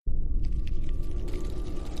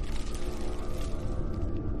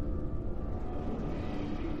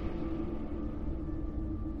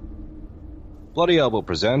Bloody Elbow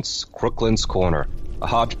presents Crooklyn's Corner, a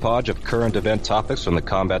hodgepodge of current event topics from the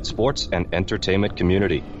combat sports and entertainment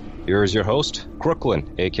community. Here is your host,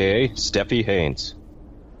 Crooklyn, a.k.a. Steffi Haynes.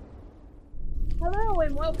 Hello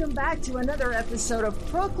and welcome back to another episode of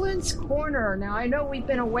Crooklyn's Corner. Now, I know we've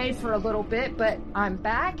been away for a little bit, but I'm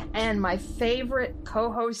back and my favorite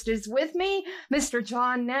co-host is with me, Mr.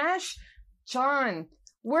 John Nash. John,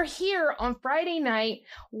 we're here on Friday night.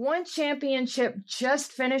 One Championship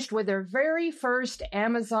just finished with their very first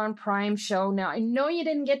Amazon Prime show. Now, I know you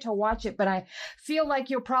didn't get to watch it, but I feel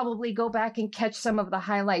like you'll probably go back and catch some of the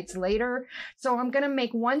highlights later. So I'm going to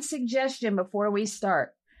make one suggestion before we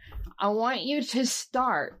start. I want you to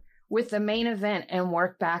start with the main event and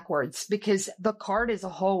work backwards because the card as a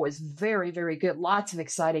whole was very, very good. Lots of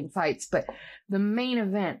exciting fights, but the main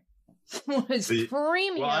event was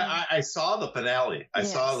premium. Well, I saw the finale. I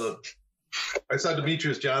saw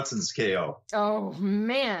Demetrius Johnson's KO. Oh,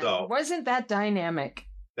 man. So, wasn't that dynamic?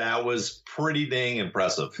 That was pretty dang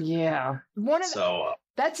impressive. Yeah.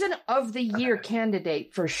 That's an of the year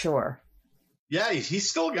candidate for sure. Yeah, he's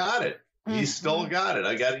still got it. He's still got it.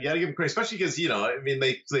 You got to give him credit, especially because,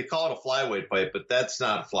 they call it a flyweight fight, but that's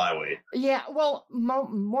not a flyweight. Yeah, well,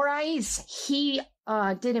 Moraes, he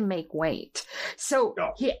didn't make weight. So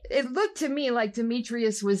it looked to me like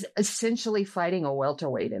Demetrius was essentially fighting a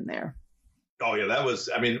welterweight in there. Oh, yeah,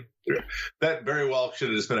 that very well should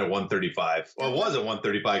have just been at 135. Well, it was at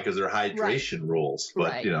 135 because there are hydration rules,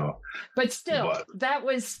 but, But still, that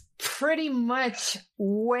was pretty much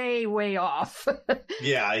way, way off.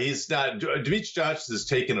 Yeah, he's not. Demetrius Johnson has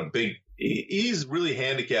taken he's really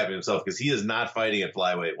handicapping himself because he is not fighting at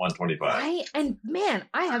flyweight 125. Right? And man,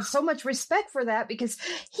 I have so much respect for that because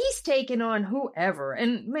he's taken on whoever.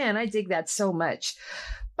 And man, I dig that so much.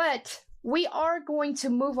 But we are going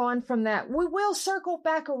to move on from that. We will circle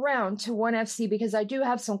back around to ONE FC because I do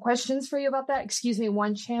have some questions for you about that.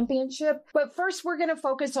 ONE Championship. But first, we're going to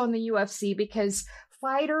focus on the UFC because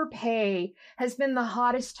fighter pay has been the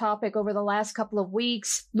hottest topic over the last couple of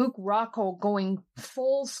weeks. Luke Rockhold going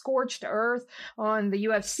full scorched earth on the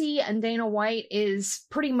UFC, and Dana White is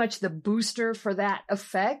pretty much the booster for that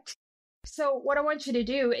effect. So what I want you to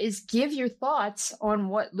do is give your thoughts on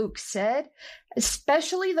what Luke said,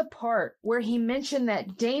 especially the part where he mentioned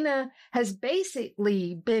that Dana has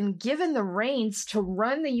basically been given the reins to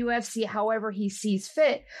run the UFC however he sees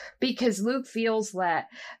fit, because Luke feels that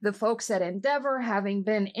the folks at Endeavor, having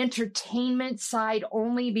been entertainment side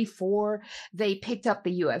only before they picked up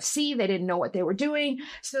the UFC, they didn't know what they were doing.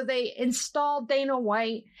 So they installed Dana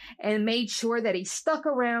White and made sure that he stuck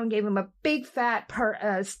around, gave him a big fat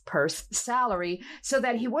purse salary so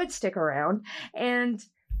that he would stick around. And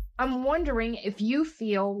I'm wondering if you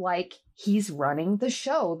feel like he's running the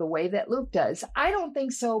show the way that Luke does. I don't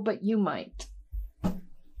think so, but you might.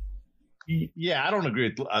 Yeah, I don't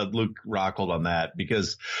agree with Luke Rockhold on that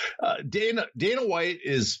because Dana White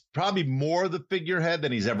is probably more the figurehead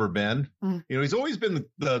than he's ever been. He's always been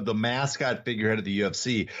the mascot figurehead of the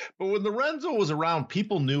UFC. But when Lorenzo was around,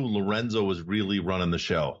 people knew Lorenzo was really running the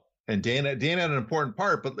show. And Dana had an important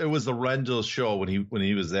part, but it was Lorenzo's show when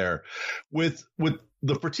he was there. With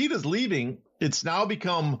the Fertitas leaving, it's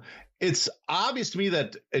obvious to me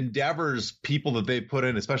that Endeavor's people that they put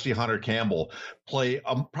in, especially Hunter Campbell, play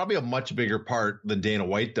probably a much bigger part than Dana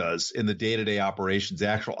White does in the day-to-day operations, the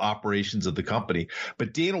actual operations of the company.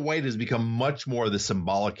 But Dana White has become much more the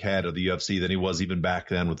symbolic head of the UFC than he was even back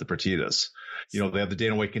then with the Fertitas. They have the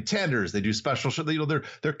Dana White Contenders. They do special shows.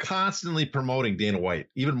 They're constantly promoting Dana White,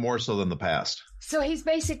 even more so than the past. So he's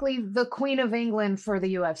basically the Queen of England for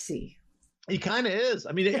the UFC. He kind of is.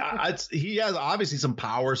 He has obviously some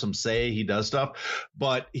power, some say. He does stuff,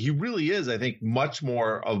 but he really is, I think, much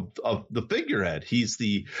more of the figurehead. He's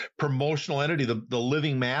the promotional entity, the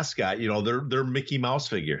living mascot. Their Mickey Mouse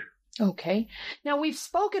figure. Okay. Now, we've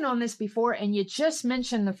spoken on this before, and you just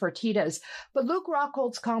mentioned the Fertitas, but Luke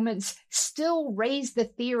Rockhold's comments still raise the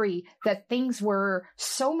theory that things were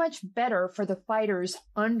so much better for the fighters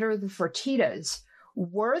under the Fertitas.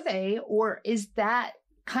 Were they, or is that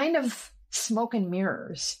kind of smoke and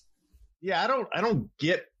mirrors? Yeah, I don't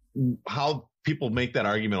get how people make that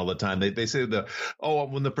argument all the time. They say when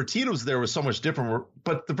the Fertitas there was so much different,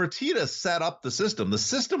 but the Fertitas set up the system. The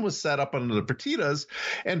system was set up under the Fertitas,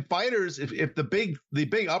 and fighters, if the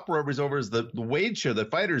big uproar is over is the wage share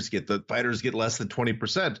that fighters get less than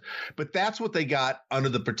 20%, but that's what they got under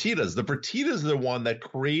the Fertitas. The Fertitas are the one that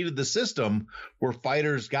created the system where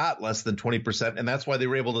fighters got less than 20%, and that's why they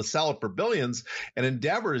were able to sell it for billions. And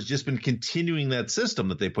Endeavor has just been continuing that system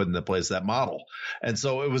that they put into place, that model. And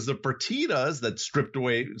so it was the Fertitas that stripped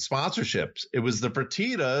away sponsorships. It was the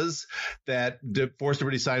Fertitas that forced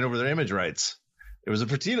everybody to sign over their image rights. It was the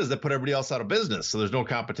Fertittas that put everybody else out of business. So there's no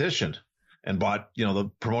competition, and bought,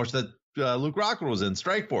 the promotion that Luke Rockwood was in,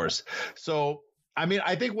 Strikeforce. So, I mean,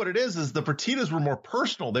 I think what it is the Fertittas were more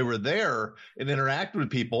personal. They were there and interacted with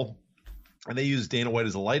people. And they used Dana White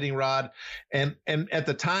as a lightning rod. And at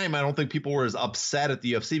the time, I don't think people were as upset at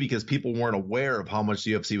the UFC because people weren't aware of how much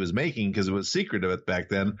the UFC was making because it was secretive back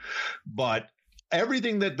then. But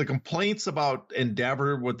everything that the complaints about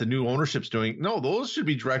Endeavor, what the new ownership's doing, no, those should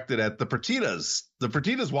be directed at the Fertittas. The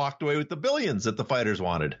Fertittas walked away with the billions that the fighters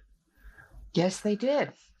wanted. Yes, they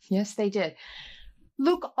did. Yes, they did.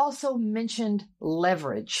 Luke also mentioned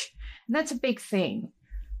leverage. And that's a big thing.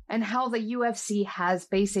 And how the UFC has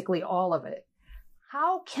basically all of it.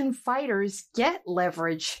 How can fighters get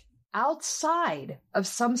leverage outside of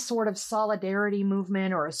some sort of solidarity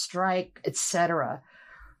movement or a strike, etc.?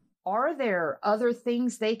 Are there other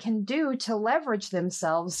things they can do to leverage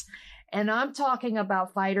themselves? And I'm talking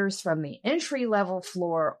about fighters from the entry-level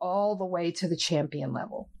floor all the way to the champion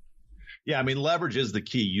level. Yeah, I mean, leverage is the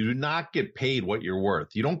key. You do not get paid what you're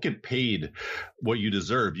worth. You don't get paid what you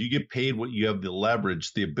deserve. You get paid what you have the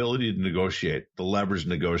leverage, the ability to negotiate, the leverage to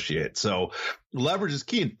negotiate. So leverage is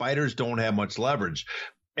key, and fighters don't have much leverage.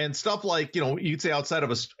 And stuff like, you'd say outside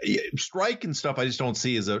of a strike and stuff, I just don't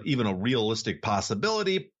see as even a realistic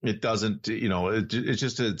possibility. It doesn't,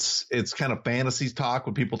 it's kind of fantasy talk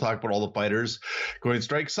when people talk about all the fighters going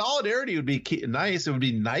strike. Solidarity would be nice. It would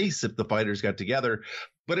be nice if the fighters got together.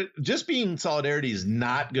 But just being solidarity is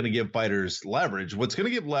not going to give fighters leverage. What's going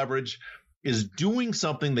to give leverage is doing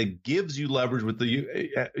something that gives you leverage with the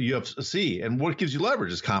UFC. And what gives you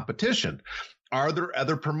leverage is competition. Are there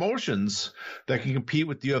other promotions that can compete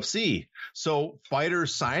with the UFC? So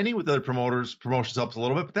fighters signing with other promotions helps a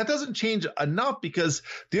little bit, but that doesn't change enough because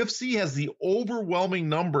the UFC has the overwhelming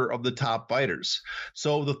number of the top fighters.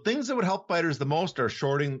 So the things that would help fighters the most are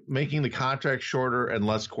making the contract shorter and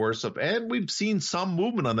less coercive. And we've seen some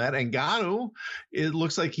movement on that. And Ngannou, it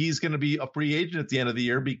looks like he's going to be a free agent at the end of the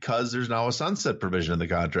year because there's now a sunset provision in the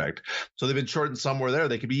contract. So they've been shortened somewhere there.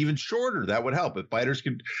 They could be even shorter. That would help if fighters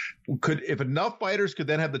if enough fighters could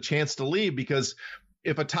then have the chance to leave, because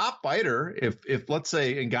if a top fighter, if let's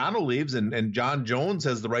say Ngannou leaves and John Jones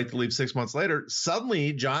has the right to leave 6 months later,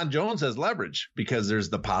 suddenly John Jones has leverage because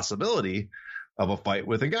there's the possibility of a fight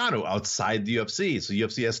with Ngannou outside the UFC. So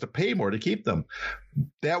UFC has to pay more to keep them.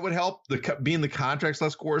 That would help being the contracts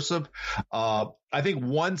less coercive. I think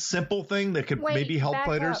one simple thing that could maybe help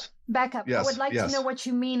fighters. Back up. Yes, I would like to know what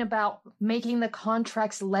you mean about making the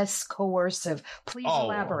contracts less coercive. Please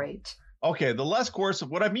elaborate. Okay, the less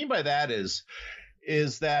coercive. What I mean by that is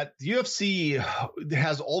that the UFC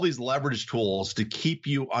has all these leverage tools to keep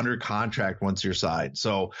you under contract once you're signed.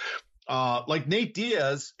 So like Nate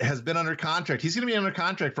Diaz has been under contract. He's going to be under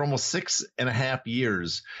contract for almost 6.5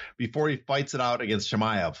 years before he fights it out against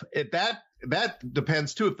Chimaev. That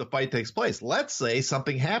depends, too, if the fight takes place. Let's say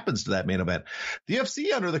something happens to that main event. The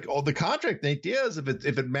UFC under the contract, Nate Diaz, if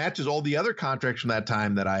it matches all the other contracts from that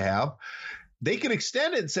time that I have, they can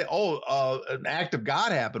extend it and say, an act of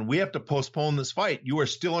God happened. We have to postpone this fight. You are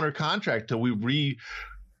still under contract till we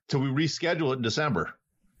reschedule it in December.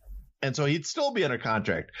 And so he'd still be under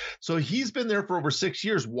contract. So he's been there for over 6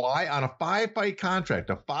 years. Why? On a 5-fight contract.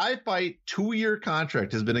 A 5-fight, 2-year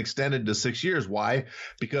contract has been extended to 6 years. Why?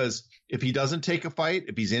 Because if he doesn't take a fight,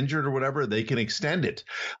 if he's injured or whatever, they can extend it.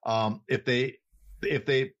 And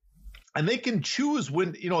they can choose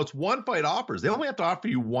when, it's 1-fight offers. They only have to offer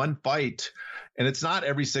you 1 fight, and it's not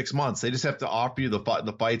every 6 months. They just have to offer you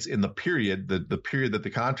the fights in the period, the period that the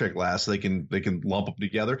contract lasts. So they can lump them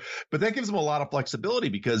together. But that gives them a lot of flexibility,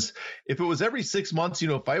 because if it was every 6 months,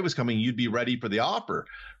 a fight was coming, you'd be ready for the offer.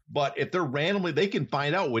 But if they're randomly, they can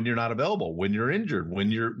find out when you're not available, when you're injured,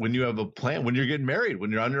 when you have a plan, when you're getting married,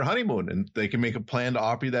 when you're on your honeymoon, and they can make a plan to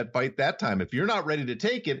offer you that fight that time. If you're not ready to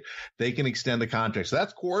take it, they can extend the contract. So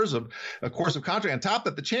that's a coercive contract. On top of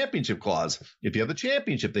that, the championship clause. If you have the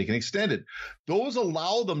championship, they can extend it. Those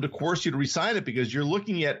allow them to coerce you to resign it, because you're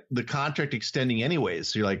looking at the contract extending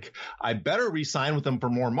anyways. So you're like, I better resign with them for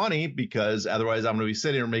more money, because otherwise I'm going to be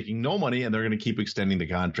sitting here making no money, and they're going to keep extending the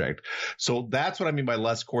contract. So that's what I mean by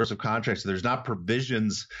less coercive contracts. There's not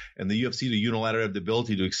provisions in the UFC to unilaterally have the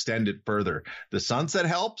ability to extend it further. The sunset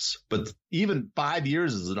helps, but even 5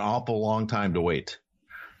 years is an awful long time to wait.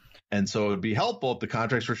 And so it would be helpful if the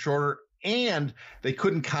contracts were shorter and they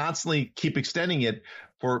couldn't constantly keep extending it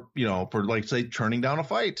for like, say, turning down a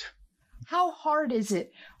fight. How hard is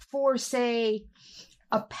it for, say,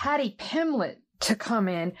 a Paddy Pimblett to come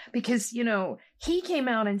in? Because, he came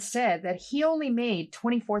out and said that he only made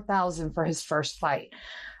 $24,000 for his first fight.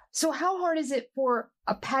 So how hard is it for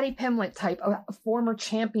a Patty Pimlet type, a former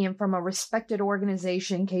champion from a respected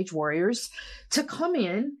organization, Cage Warriors, to come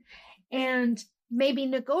in and maybe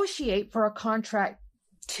negotiate for a contract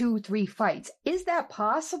 2-3 fights? Is that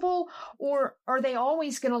possible? Or are they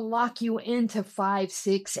always going to lock you into 5,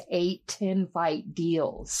 6, 8, 10 fight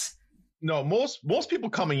deals? No, most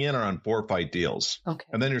people coming in are on 4-fight deals. Okay.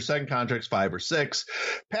 And then your second contract's 5 or 6.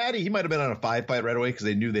 Patty, he might have been on a 5-fight right away because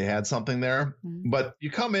they knew they had something there. Mm-hmm. But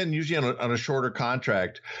you come in usually on a shorter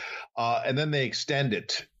contract, and then they extend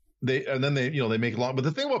it. They make it long. But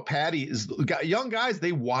the thing about Patty is young guys,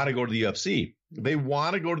 they want to go to the UFC. They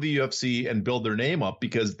want to go to the UFC and build their name up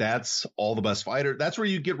because that's all the best fighter. That's where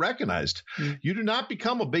you get recognized. Mm-hmm. You do not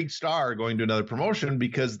become a big star going to another promotion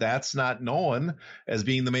because that's not known as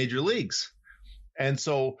being the major leagues. And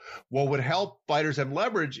so what would help fighters have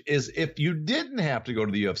leverage is if you didn't have to go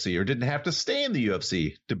to the UFC or didn't have to stay in the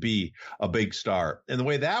UFC to be a big star. And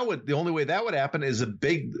the only way that would happen is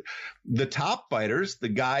the top fighters, the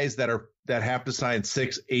guys that have to sign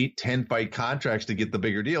 6, 8, 10 fight contracts to get the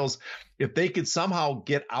bigger deals. If they could somehow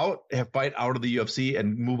fight out of the UFC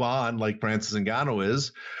and move on like Francis Ngannou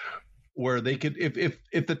is, where they could,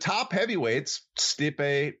 if the top heavyweights,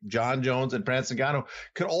 Stipe, John Jones, and Francis Ngannou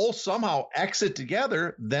could all somehow exit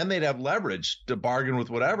together, then they'd have leverage to bargain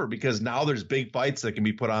with whatever, because now there's big fights that can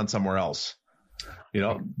be put on somewhere else.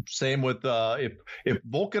 Same with if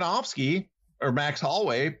Volkanovski or Max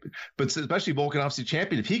Holloway, but especially Volkanovski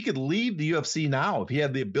champion, if he could leave the UFC now, if he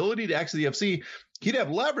had the ability to exit the UFC, he'd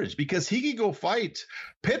have leverage because he could go fight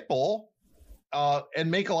Pitbull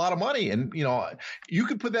and make a lot of money. And, you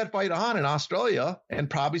could put that fight on in Australia and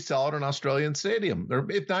probably sell it in an Australian stadium, or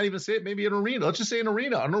if not even say it, maybe an arena. Let's just say an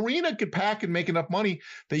arena. An arena could pack and make enough money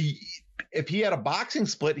that if he had a boxing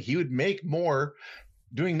split, he would make more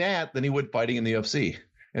doing that than he would fighting in the UFC.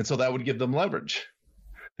 And so that would give them leverage.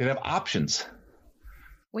 They'd have options.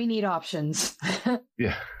 We need options.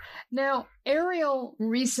 Yeah. Now, Ariel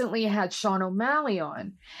recently had Sean O'Malley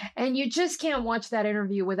on, and you just can't watch that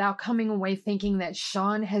interview without coming away thinking that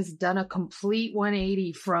Sean has done a complete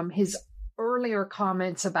 180 from his earlier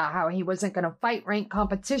comments about how he wasn't going to fight ranked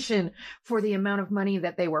competition for the amount of money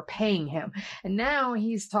that they were paying him. And now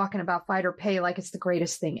he's talking about fighter pay like it's the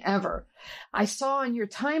greatest thing ever. I saw on your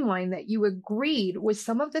timeline that you agreed with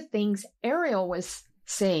some of the things Ariel was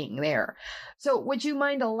saying there. So would you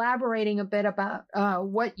mind elaborating a bit about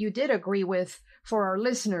what you did agree with for our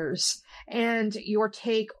listeners and your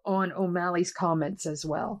take on O'Malley's comments as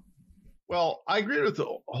well? Well, I agree with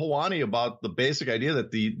Helwani about the basic idea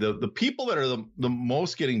that the people that are the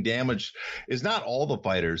most getting damaged is not all the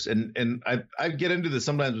fighters. And I get into this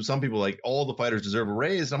sometimes with some people like all the fighters deserve a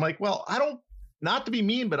raise. And I'm like, well, not to be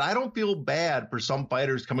mean, but I don't feel bad for some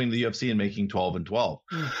fighters coming to the UFC and making 12-12.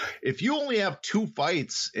 If you only have 2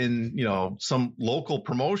 fights in, some local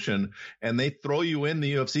promotion and they throw you in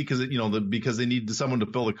the UFC because they need someone to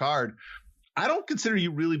fill the card, I don't consider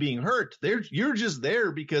you really being hurt. You're just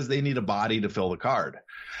there because they need a body to fill the card.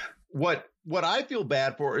 What I feel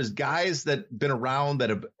bad for is guys that have been around that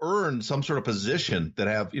have earned some sort of position that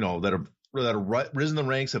have risen the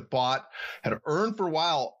ranks, have fought, had earned for a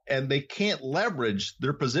while, and they can't leverage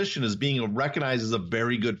their position as being recognized as a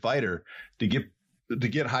very good fighter to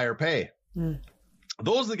get higher pay.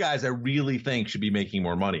 Those are the guys I really think should be making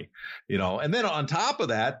more money, and then on top of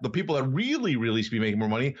that, the people that really, really should be making more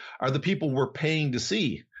money are the people we're paying to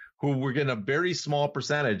see, who we're getting a very small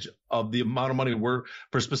percentage of the amount of money for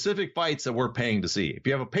specific fights that we're paying to see. If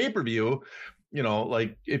you have a pay-per-view,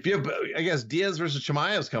 like if you have, I guess Diaz versus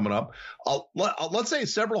Chimaev is coming up, let's say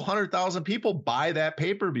several 100,000 people buy that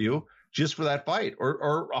pay-per-view just for that fight,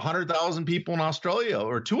 or 100,000 people in Australia,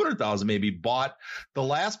 or 200,000 maybe bought the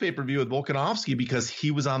last pay-per-view with Volkanovski because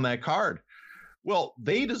he was on that card. Well,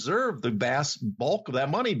 they deserve the vast bulk of that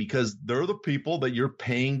money because they're the people that you're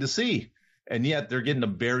paying to see. And yet they're getting a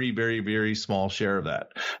very, very, very small share of that.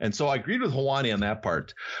 And so I agreed with Helwani on that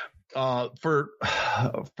part. For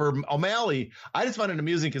O'Malley, I just find it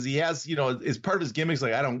amusing because he has, it's part of his gimmicks.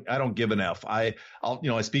 Like, I don't give an F. I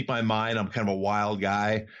speak my mind. I'm kind of a wild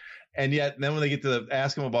guy. And yet then when they get to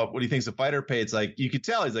ask him about what he thinks of fighter pay, it's like, you could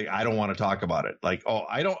tell he's like, I don't want to talk about it. Like, oh,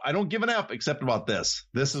 I don't give an F except about this.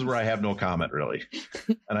 This is where I have no comment really.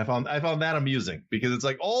 And I found that amusing because it's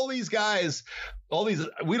like all these guys,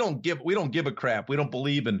 we don't give a crap. We don't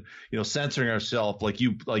believe in, censoring ourselves like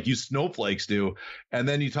you snowflakes do. And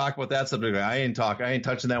then you talk about that subject. I ain't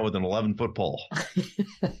touching that with an 11-foot pole.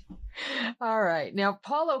 All right. Now,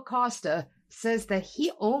 Paulo Costa says that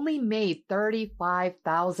he only made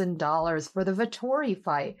 $35,000 for the Vettori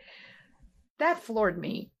fight. that floored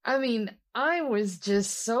me. I mean, I was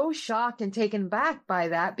just so shocked and taken back by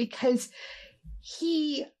that because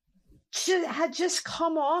he had just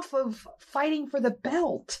come off of fighting for the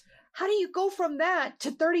belt. How do you go from that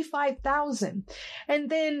to 35,000? And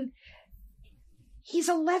then he's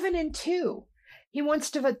 11-2. He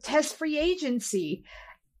wants to test free agency.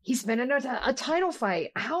 He's been in a title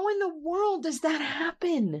fight. How in the world does that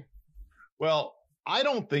happen? Well, I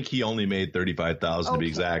don't think he only made 35,000 to be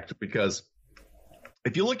exact, because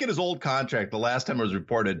if you look at his old contract, the last time it was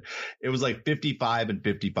reported, it was like 55 and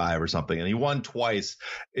 55 or something. And he won twice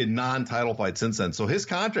in non-title fights since then. So his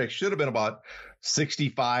contract should have been about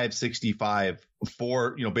 65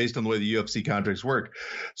 for, based on the way the UFC contracts work.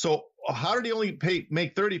 So how did he only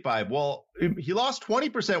make 35? Well, he lost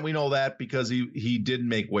 20%. We know that because he didn't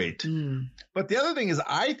make weight. But the other thing is,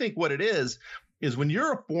 I think what it is when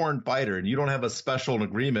you're a foreign fighter and you don't have a special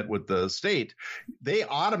agreement with the state, they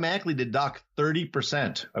automatically deduct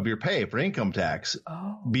 30% of your pay for income tax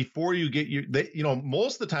before you get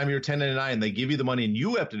most of the time you're 1099, they give you the money and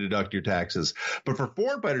you have to deduct your taxes. But for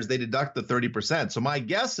foreign fighters, they deduct the 30%. So my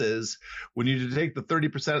guess is when you take the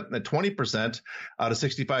 30% and the 20% out of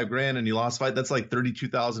 65 grand and you lost fight, that's like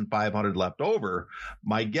 32,500 left over.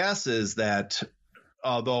 My guess is that,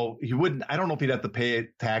 although he wouldn't, I don't know if he'd have to pay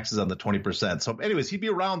taxes on the 20%. So anyways, he'd be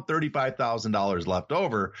around $35,000 left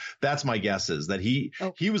over. That's my guess, is that he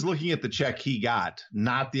was looking at the check he got,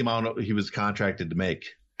 not the amount he was contracted to make.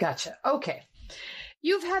 Gotcha. Okay.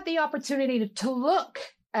 You've had the opportunity to look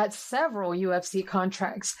at several UFC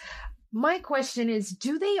contracts. My question is,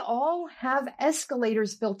 do they all have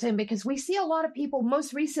escalators built in? Because we see a lot of people,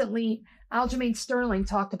 most recently, Aljamain Sterling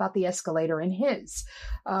talked about the escalator in his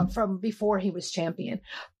from before he was champion.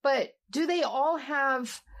 But do they all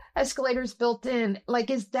have escalators built in? Like,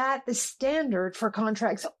 is that the standard for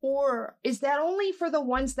contracts, or is that only for the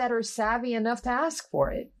ones that are savvy enough to ask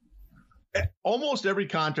for it? Almost every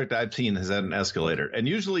contract I've seen has had an escalator, and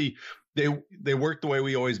usually they work the way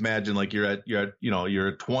we always imagine. Like you're at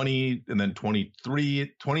 20 and then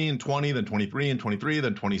 23, 20 and 20, then 23 and 23,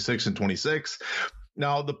 then 26 and 26.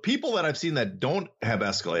 Now, the people that I've seen that don't have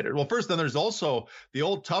escalator, well, first, then there's also the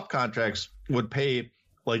old tough contracts would pay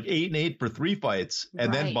like 8 and 8 for 3 fights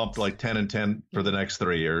and then bumped like 10 and 10 for the next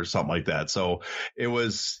 3 or something like that. So they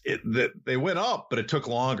went up, but it took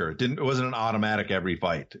longer. It wasn't an automatic every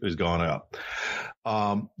fight. It was going up.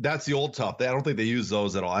 That's the old tough. I don't think they use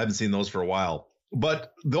those at all. I haven't seen those for a while.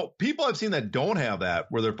 But the people I've seen that don't have that,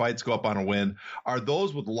 where their fights go up on a win, are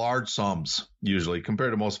those with large sums, usually,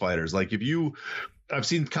 compared to most fighters. Like I've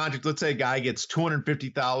seen contracts. Let's say a guy gets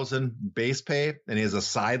 $250,000 base pay, and he has a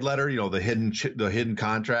side letter, the hidden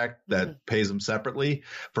contract that pays him separately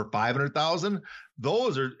for $500,000.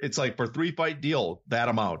 It's like for 3-fight deal, that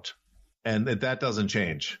amount, and that doesn't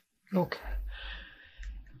change. Okay.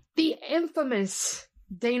 The infamous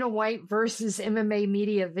Dana White versus MMA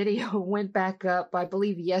media video went back up, I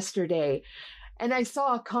believe, yesterday. And I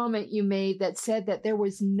saw a comment you made that said that there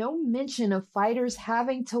was no mention of fighters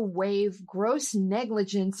having to waive gross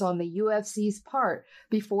negligence on the UFC's part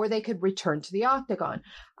before they could return to the octagon.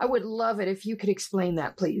 I would love it if you could explain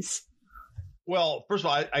that, please. Well, first of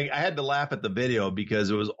all, I had to laugh at the video because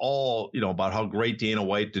it was all, about how great Dana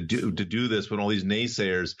White to do this when all these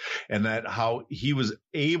naysayers, and that how he was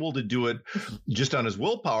able to do it just on his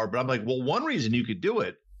willpower. But I'm like, well, one reason you could do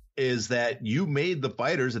it is that you made the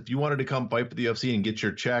fighters, if you wanted to come fight for the UFC and get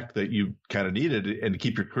your check that you kind of needed and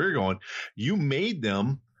keep your career going, you made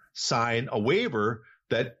them sign a waiver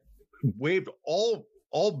that waived all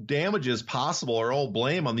damages possible or all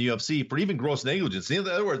blame on the UFC for even gross negligence. In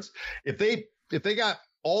other words, if they got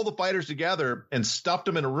all the fighters together and stuffed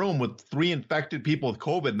them in a room with 3 infected people with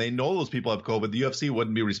COVID, and they know those people have COVID, the UFC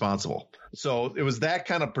wouldn't be responsible. So it was that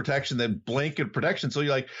kind of protection, that blanket protection. So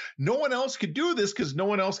you're like, no one else could do this because no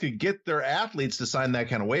one else could get their athletes to sign that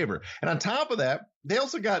kind of waiver. And on top of that, they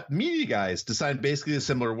also got media guys to sign basically a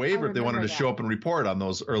similar waiver if they wanted to show up and report on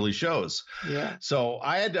those early shows. Yeah. So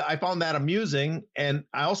I found that amusing. And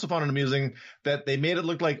I also found it amusing that they made it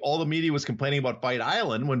look like all the media was complaining about Fight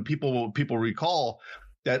Island, when people recall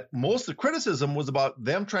that most of the criticism was about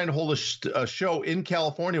them trying to hold a show in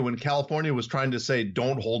California when California was trying to say,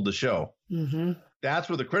 don't hold the show. Mm-hmm. That's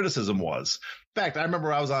where the criticism was. In fact, I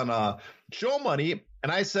remember I was on Show Money,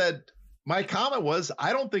 and I said, my comment was,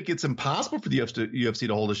 I don't think it's impossible for the UFC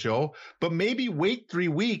to hold a show, but maybe wait 3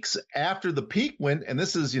 weeks after the peak went. And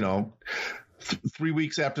this is, 3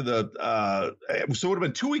 weeks after so it would have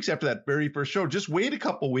been 2 weeks after that very first show. Just wait a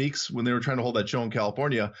couple weeks when they were trying to hold that show in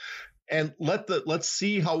California, and let's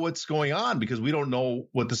see what's going on, because we don't know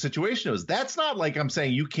what the situation is. That's not like I'm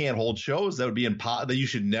saying you can't hold shows. That would be that you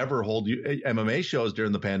should never hold MMA shows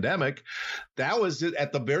during the pandemic. That was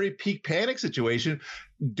at the very peak panic situation.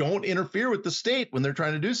 Don't interfere with the state when they're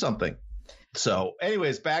trying to do something. So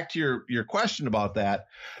anyways, back to your question about that.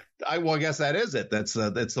 I guess that is it. That's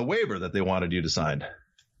the waiver that they wanted you to sign.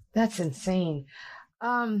 That's insane.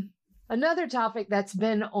 Another topic that's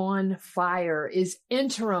been on fire is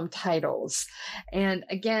interim titles. And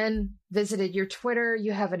again, visited your Twitter.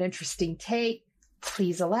 You have an interesting take.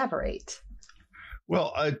 Please elaborate.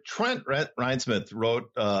 Well, Trent Reinsmith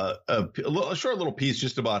wrote a short little piece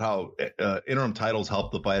just about how interim titles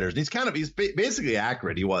help the fighters. And he's basically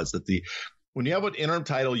accurate. He was that when you have an interim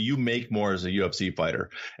title, you make more as a UFC fighter.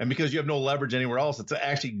 And because you have no leverage anywhere else, it's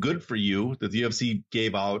actually good for you that the UFC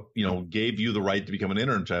gave you the right to become an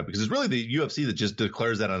interim champ, because it's really the UFC that just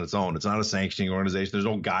declares that on its own. It's not a sanctioning organization. There's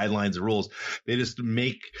no guidelines or rules. They just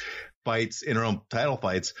make fights, interim title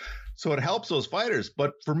fights. So it helps those fighters.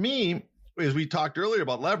 But for me, as we talked earlier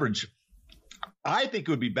about leverage, I think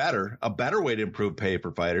it would be better. A better way to improve pay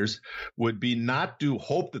for fighters would be not to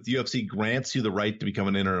hope that the UFC grants you the right to become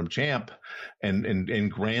an interim champ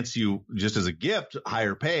and grants you just as a gift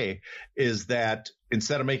higher pay. Is that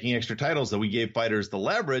instead of making extra titles, that we gave fighters the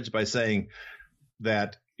leverage by saying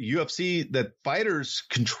that that fighters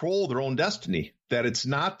control their own destiny, that it's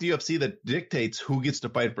not the UFC that dictates who gets to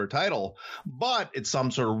fight for a title, but it's some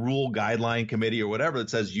sort of rule guideline committee or whatever that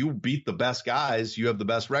says you beat the best guys, you have the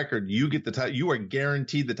best record, you get the title, you are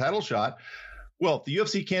guaranteed the title shot. Well, if the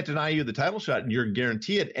UFC can't deny you the title shot and you're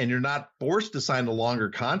guaranteed it, and you're not forced to sign a longer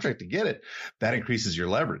contract to get it, that increases your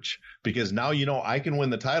leverage, because now I can win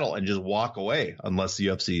the title and just walk away unless the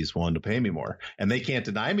UFC is willing to pay me more. And they can't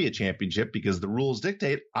deny me a championship because the rules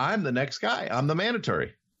dictate I'm the next guy. I'm the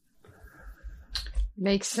mandatory.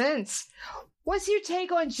 Makes sense. What's your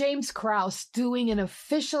take on James Krause doing an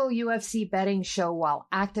official UFC betting show while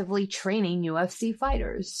actively training UFC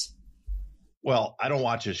fighters? Well, I don't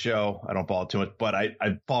watch his show. I don't follow too much, but I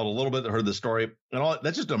followed a little bit, heard the story, and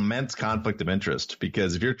that's just immense conflict of interest,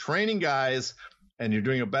 because if you're training guys and you're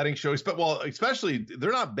doing a betting show, especially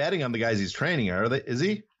they're not betting on the guys he's training, are they? Is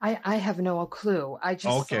he? I have no clue. I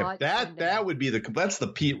just saw it. That would be that's the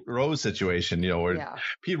Pete Rose situation, where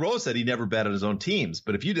Pete Rose said he never bet on his own teams.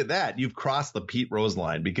 But if you did that, you've crossed the Pete Rose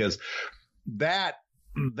line, because that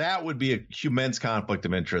would be a immense conflict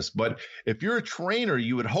of interest. But if you're a trainer,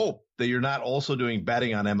 you would hope that you're not also doing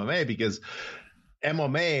betting on MMA, because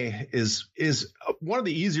MMA is one of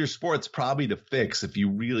the easier sports probably to fix. If you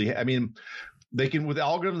really, they can, with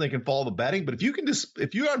algorithm, they can follow the betting. But if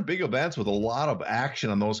you are in big events with a lot of action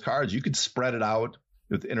on those cards, you could spread it out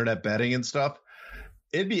with internet betting and stuff.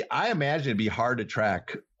 I imagine it'd be hard to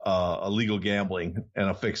track illegal gambling and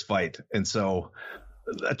a fixed fight. And so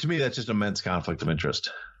to me, that's just immense conflict of interest.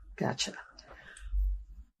 Gotcha.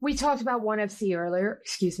 We talked about ONE FC earlier.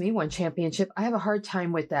 One championship. I have a hard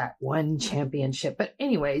time with that one championship. But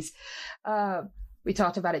anyways, we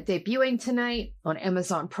talked about it debuting tonight on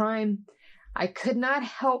Amazon Prime. I could not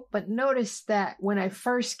help but notice that when I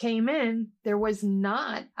first came in, there was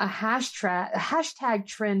not a hashtag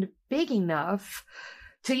trend big enough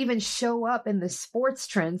to even show up in the sports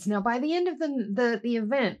trends. Now, by the end of the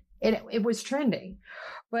event, it was trending.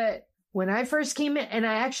 But when I first came in, and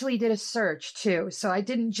I actually did a search too, so I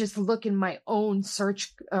didn't just look in my own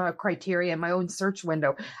search criteria, my own search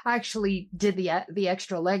window. I actually did the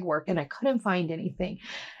extra legwork, and I couldn't find anything.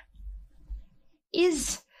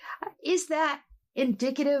 Is that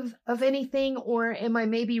indicative of anything, or am I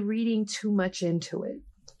maybe reading too much into it?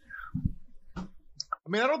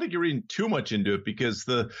 I don't think you're reading too much into it, because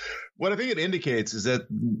what I think it indicates is that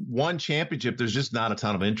one championship, there's just not a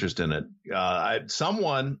ton of interest in it.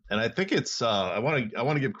 Someone, and I think it's I want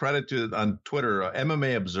to give credit to on Twitter,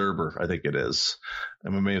 MMA Observer, I think it is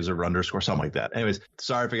MMA Observer _ something like that. Anyways,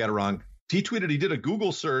 sorry if I got it wrong. He tweeted he did a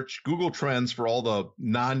Google search, Google Trends for all the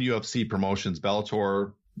non-UFC promotions,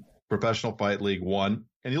 Bellator, Professional Fight League, ONE.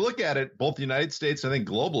 And you look at it, both the United States, I think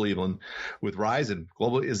globally, even with Ryzen,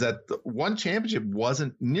 globally, is that the ONE championship there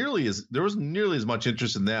wasn't nearly as much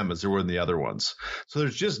interest in them as there were in the other ones. So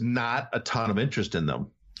there's just not a ton of interest in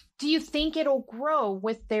them. Do you think it'll grow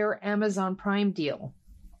with their Amazon Prime deal?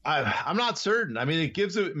 I'm not certain.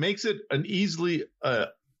 It makes it an easily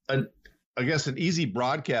I guess, an easy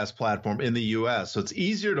broadcast platform in the U.S. So it's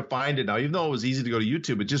easier to find it now. Even though it was easy to go to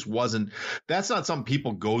YouTube, it just wasn't. That's not something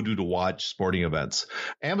people go to watch sporting events.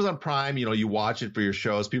 Amazon Prime, you watch it for your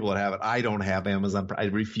shows. People that have it. I don't have Amazon Prime. I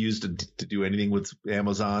refuse to do anything with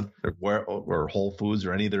Amazon or Whole Foods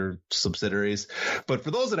or any of their subsidiaries. But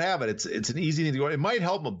for those that have it, it's an easy thing to go. It might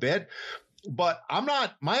help a bit, but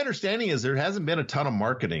my understanding is there hasn't been a ton of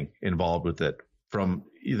marketing involved with it from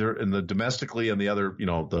either in the domestically and the other,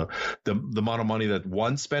 the amount of money that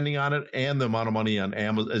one's spending on it and the amount of money on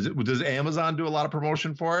Amazon. Does Amazon do a lot of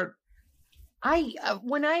promotion for it?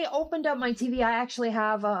 When I opened up my TV, I actually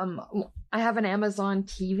have I have an Amazon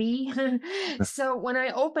TV. So when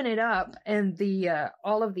I open it up and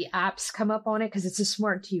all of the apps come up on it, because it's a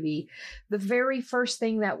smart TV, the very first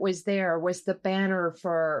thing that was there was the banner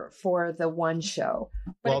for the one show.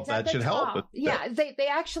 But that should help. Yeah, they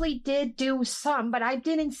actually did do some, but I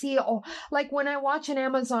didn't see, like when I watch an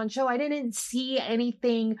Amazon show, I didn't see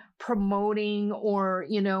anything promoting or,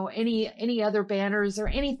 any other banners or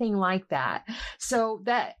anything like that. So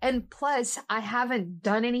and plus I haven't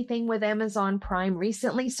done anything with Amazon Prime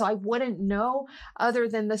recently, so I wouldn't know other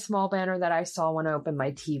than the small banner that I saw when I opened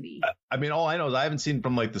my TV. I mean, all I know is I haven't seen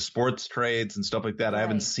from like the sports trades and stuff like that. Right. I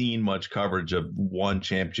haven't seen much coverage of one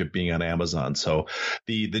championship being on Amazon. So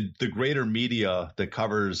the greater media that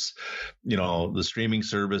covers, the streaming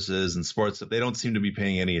services and sports, they don't seem to be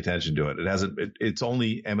paying any attention to it. It's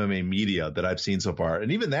only MMA media that I've seen so far.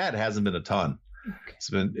 And even that hasn't been a ton. Okay.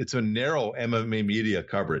 It's been narrow MMA media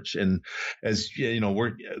coverage. And as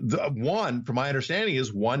from my understanding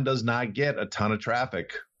is one does not get a ton of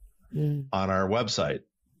traffic on our website.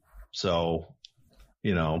 So,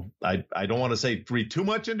 I don't want to say read too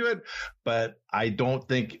much into it, but I don't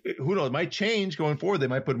think, who knows, it might change going forward. They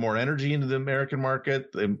might put more energy into the American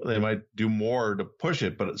market. They might do more to push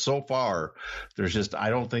it. But so far, I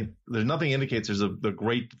don't think there's nothing indicates there's a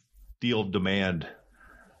great deal of demand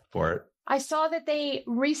for it. I saw that they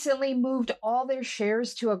recently moved all their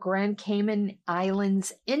shares to a Grand Cayman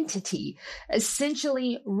Islands entity,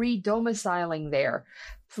 essentially redomiciling there.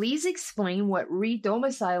 Please explain what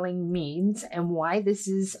redomiciling means and why this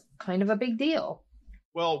is kind of a big deal.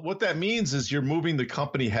 Well, what that means is you're moving the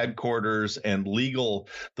company headquarters and the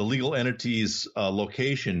legal entity's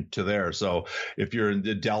location to there. So if you're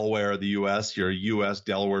in Delaware or the U.S., you're a U.S.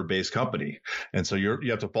 Delaware-based company, and so you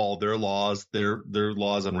have to follow their laws, their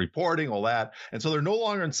laws on reporting, all that. And so they're no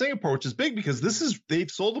longer in Singapore, which is big because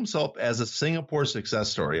they've sold themselves as a Singapore success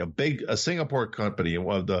story, a Singapore company,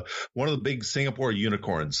 one of the big Singapore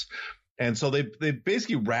unicorns. And so they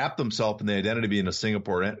basically wrapped themselves in the identity of being a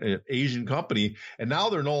Singapore Asian company. And now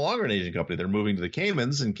they're no longer an Asian company. They're moving to the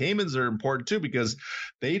Caymans. And Caymans are important, too, because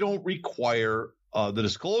they don't require the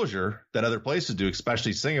disclosure that other places do,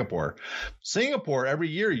 especially Singapore. Singapore, every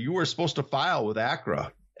year, you are supposed to file with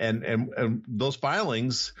ACRA. And those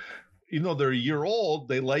filings, even though they're a year old,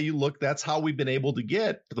 they let you look. That's how we've been able to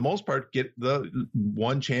get, for the most part, get the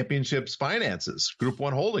one championship's finances, Group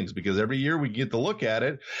One Holdings, because every year we get to look at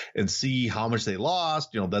it and see how much they lost.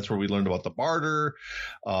 That's where we learned about the barter,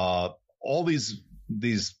 all these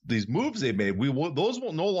moves they made. Those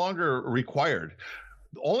will no longer required.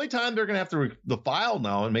 The only time they're going to have to file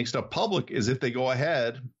now and make stuff public is if they go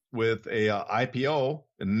ahead with a IPO,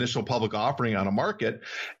 an initial public offering on a market,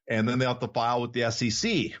 and then they have to file with the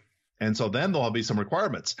SEC. And so then there'll be some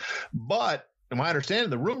requirements. But in my understanding,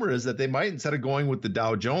 the rumor is that they might, instead of going with the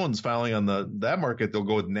Dow Jones filing on that market, they'll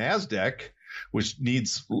go with NASDAQ, which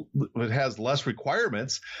has less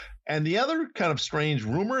requirements. And the other kind of strange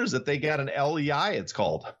rumor is that they got an LEI, it's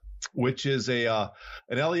called, which is an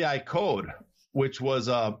LEI code, which was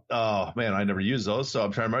I never used those, so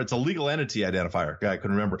I'm trying to remember. It's a legal entity identifier. I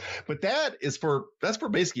couldn't remember, but that's for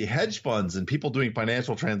basically hedge funds and people doing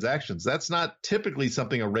financial transactions. That's not typically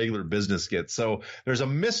something a regular business gets. So there's a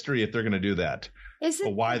mystery if they're going to do that.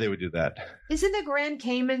 Why they would do that? Isn't the Grand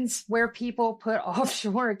Caymans where people put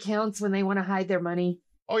offshore accounts when they want to hide their money?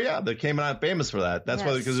 Oh, yeah. The Cayman Islands famous for that. That's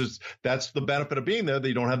why, because that's the benefit of being there. That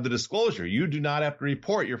you don't have the disclosure. You do not have to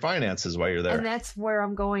report your finances while you're there. And that's where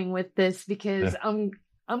I'm going with this, because I'm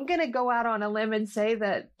going to go out on a limb and say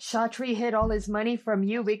that Chatri hid all his money from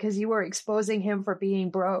you because you were exposing him for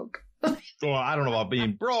being broke. Well, I don't know about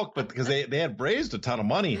being broke, but because they had raised a ton of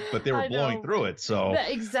money, but they were blowing through it. So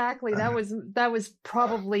exactly, that was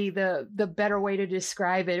probably the better way to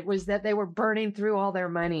describe it, was that they were burning through all their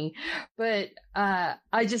money. But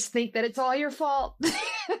I just think that it's all your fault.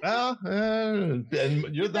 Well, and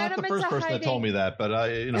you're not the first person that told me that, but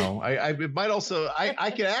it might also,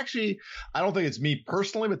 I can actually, I don't think it's me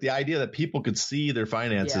personally, but the idea that people could see their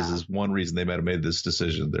finances is one reason they might have made this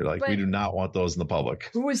decision. They're like, we do not want those in the public.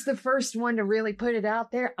 Who was the first one to really put it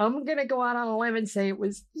out there? I'm going to go out on a limb and say it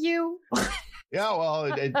was you. Yeah, well,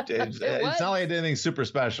 it's not like I did anything super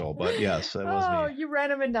special, but yes, it was me. Oh, you ran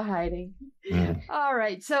him into hiding. All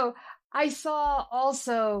right. So I saw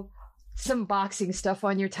also some boxing stuff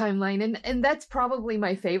on your timeline, and that's probably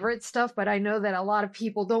my favorite stuff, but I know that a lot of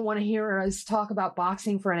people don't want to hear us talk about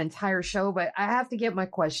boxing for an entire show, but I have to get my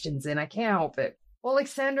questions in. I can't help it.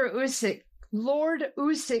 Alexander Usyk, Lord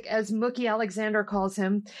Usyk, as Mookie Alexander calls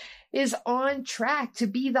him, is on track to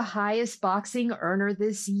be the highest boxing earner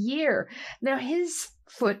this year. Now, his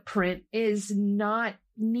footprint is not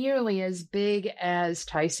nearly as big as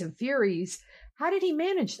Tyson Fury's. How did he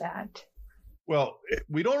manage that? Well,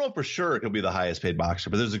 we don't know for sure he'll be the highest paid boxer,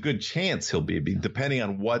 but there's a good chance he'll be, depending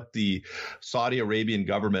on what the Saudi Arabian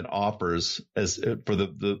government offers as for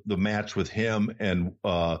the match with him and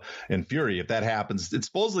Fury. If that happens, it's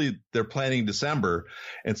supposedly they're planning December,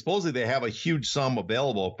 and supposedly they have a huge sum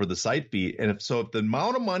available for the site fee. And if the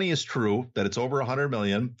amount of money is true, that it's over $100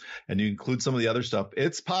 million, and you include some of the other stuff,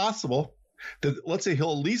 it's possible. Let's say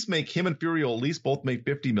he'll at least make him and Fury will at least both make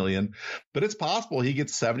 $50 million, but it's possible he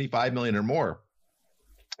gets $75 million or more.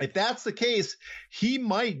 If that's the case, he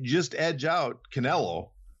might just edge out Canelo,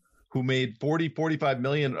 who made 45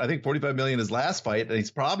 million. I think 45 million his last fight, and he's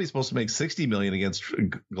probably supposed to make 60 million against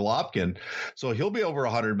Golovkin. So he'll be over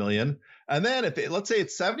 100 million. And then let's say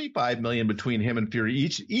it's 75 million between him and Fury,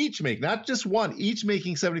 each make, not just one, each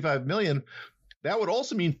making 75 million. That would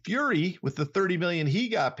also mean Fury, with the 30 million he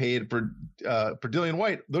got paid for Dillian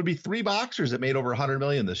White, there'd be 3 boxers that made over 100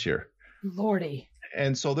 million this year. Lordy.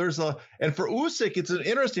 And so and for Usyk, it's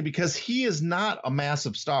interesting because he is not a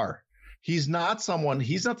massive star. He's not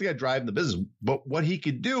the guy driving the business, but what he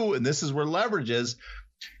could do, and this is where leverage is,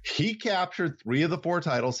 he captured 3 of the 4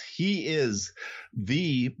 titles. He is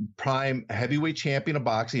the prime heavyweight champion of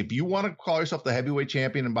boxing. If you want to call yourself the heavyweight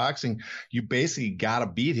champion in boxing, you basically got to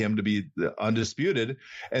beat him to be undisputed.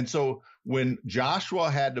 And so when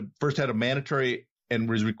Joshua had a mandatory and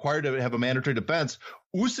was required to have a mandatory defense,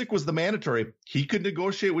 Usyk was the mandatory. He could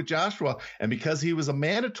negotiate with Joshua. And because he was a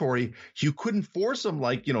mandatory, you couldn't force him.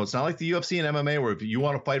 It's not like the UFC and MMA where if you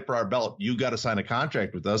want to fight for our belt, you got to sign a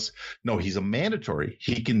contract with us. No, he's a mandatory.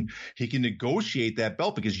 He can negotiate that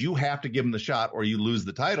belt because you have to give him the shot or you lose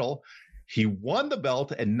the title. He won the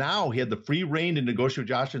belt, and now he had the free reign to negotiate with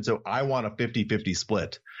Joshua and say, I want a 50-50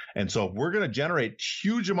 split. And so if we're going to generate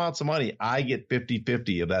huge amounts of money, I get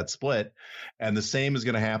 50-50 of that split. And the same is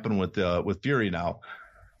going to happen with Fury now.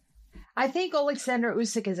 I think Alexander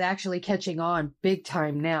Usyk is actually catching on big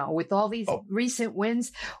time now with all these recent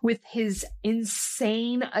wins, with his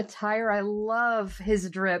insane attire. I love his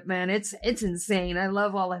drip, man. It's insane. I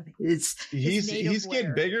love all of his He's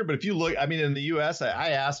getting bigger, but if you look, in the US, I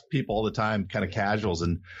ask people all the time, kind of casuals,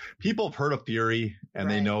 and people have heard of Fury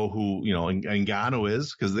and they know who, Ngannou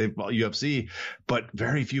is because they've UFC, but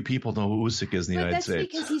very few people know who Usyk is in the United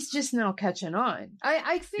States. That's because he's just now catching on.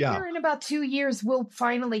 I figure in about 2 years, we'll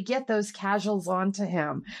finally get those casuals onto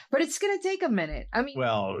him, but it's going to take a minute.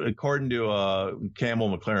 Well, according to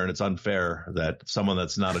Campbell McLaren, it's unfair that someone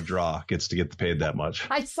that's not a draw gets to get paid that much.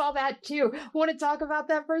 I saw that too. Want to talk about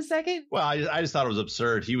that for a second? Well, I just thought it was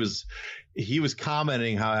absurd. He was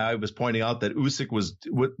commenting how I was pointing out that Usyk was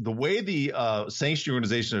the way the sanctioning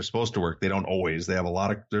organizations are supposed to work. They don't always. They have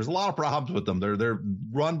there's a lot of problems with them. They're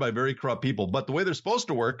run by very corrupt people. But the way they're supposed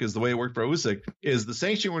to work is the way it worked for Usyk. Is the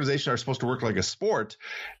sanctioning organizations are supposed to work like a sport,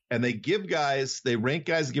 and they rank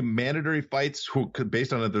guys, give them mandatory fights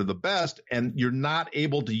based on if they're the best, and you're not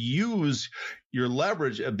able to use your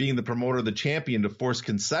leverage of being the promoter of the champion to force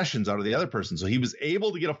concessions out of the other person. So he was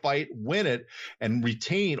able to get a fight, win it, and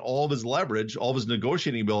retain all of his leverage, all of his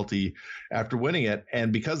negotiating ability after winning it.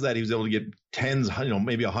 And because of that, he was able to get tens,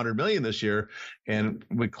 maybe 100 million this year. And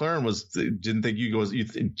McLaren was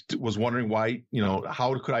wondering why,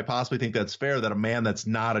 how could I possibly think that's fair that a man that's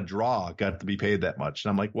not a draw got to be paid that much? And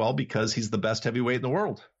I'm like, well, because he's the best heavyweight in the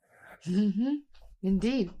world. Mm-hmm.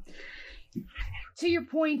 Indeed. To your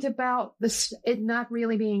point about it not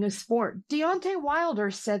really being a sport, Deontay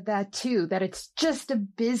Wilder said that too, that it's just a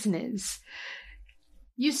business.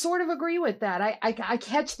 You sort of agree with that. I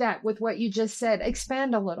catch that with what you just said.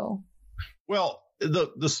 Expand a little. Well,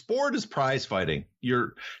 the sport is prize fighting.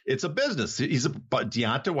 It's a business. But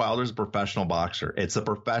Deontay Wilder's a professional boxer. It's a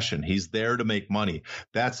profession. He's there to make money.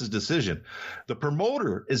 That's his decision. The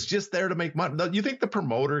promoter is just there to make money. Now, you think the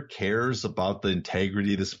promoter cares about the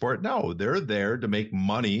integrity of the sport? No, they're there to make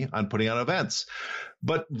money on putting on events.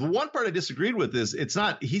 But the one part I disagreed with is it's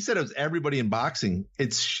not, he said it was everybody in boxing.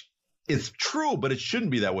 It's true, but it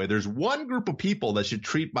shouldn't be that way. There's one group of people that should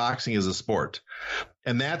treat boxing as a sport,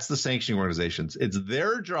 and that's the sanctioning organizations. It's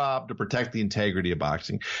their job to protect the integrity of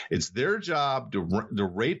boxing. It's their job to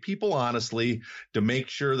rate people honestly, to make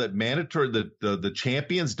sure that the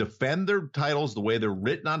champions defend their titles the way they're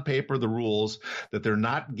written on paper, the rules, that they're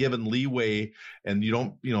not given leeway, and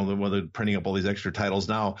whether they're printing up all these extra titles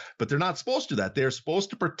now, but they're not supposed to do that. They're supposed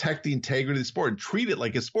to protect the integrity of the sport and treat it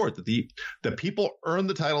like a sport, that the people earn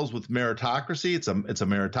the titles with meritocracy. It's a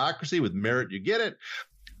meritocracy. With merit, you get it.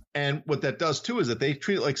 And what that does too is that they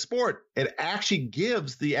treat it like sport. It actually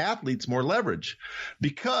gives the athletes more leverage,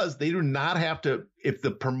 because they do not have to. If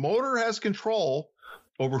the promoter has control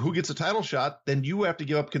over who gets a title shot, then you have to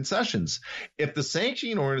give up concessions. If the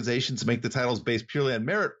sanctioning organizations make the titles based purely on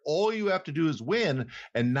merit, all you have to do is win,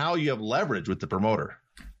 and now you have leverage with the promoter.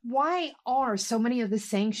 Why are so many of the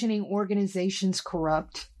sanctioning organizations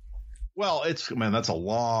corrupt? Well, that's a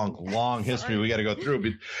long history we got to go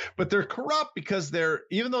through, but they're corrupt because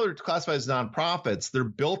even though they're classified as nonprofits, they're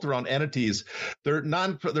built around entities. They're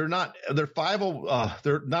nonprofits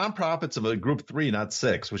of a group 3, not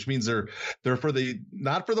 6, which means they're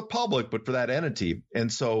not for the public, but for that entity.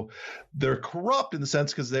 And so they're corrupt in the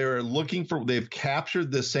sense because they've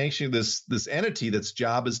captured this this entity that's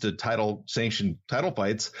job is to sanction title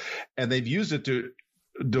fights, and they've used it to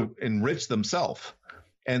enrich themselves.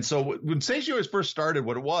 And so when sanctioning first started,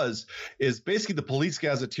 what it was is basically the police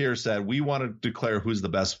gazetteer said, we want to declare who's the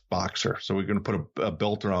best boxer. So we're going to put a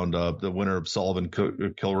belt around the winner of Sullivan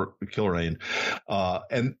Kilrain.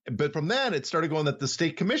 But from then it started going that the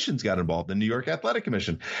state commissions got involved, the New York Athletic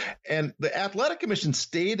Commission. And the Athletic Commission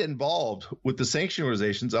stayed involved with the sanctioning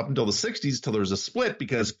organizations up until the 60s, till there was a split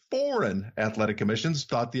because foreign athletic commissions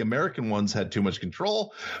thought the American ones had too much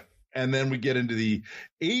control. And then we get into the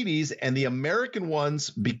 80s, and the American ones,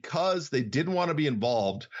 because they didn't want to be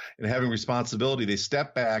involved in having responsibility, they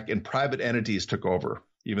stepped back and private entities took over,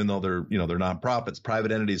 even though they're nonprofits,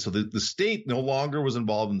 private entities. So the state no longer was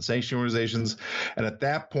involved in the sanctioning organizations. And at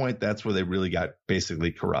that point, that's where they really got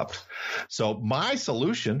basically corrupt. So my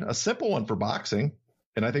solution, a simple one for boxing,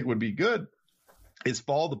 and I think would be good, is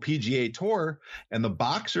follow the PGA Tour, and the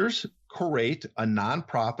boxers create a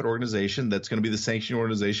nonprofit organization that's going to be the sanctioning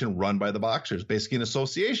organization run by the boxers, basically an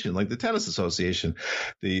association like the Tennis Association,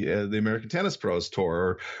 the American Tennis Pros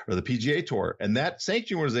Tour, or the PGA Tour. And that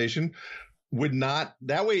sanctioning organization would not,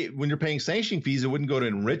 that way, when you're paying sanctioning fees, it wouldn't go to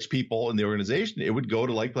enrich people in the organization. It would go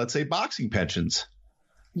to, like, let's say, boxing pensions.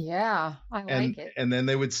 Yeah, I like it. And then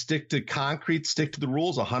they would stick to the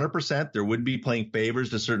rules 100%. There wouldn't be playing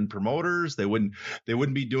favors to certain promoters. They wouldn't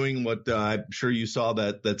be doing what I'm sure you saw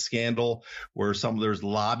that scandal where there's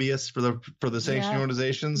lobbyists for the sanctioning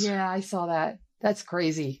organizations. Yeah, I saw that. That's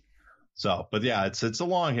crazy. So, but yeah, it's a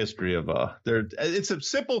long history of it's a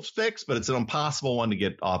simple fix, but it's an impossible one to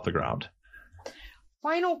get off the ground.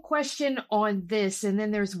 Final question on this, and then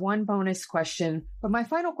there's one bonus question. But my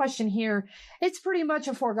final question here, it's pretty much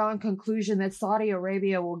a foregone conclusion that Saudi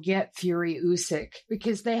Arabia will get Fury Usyk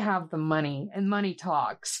because they have the money, and money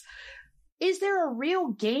talks. Is there a real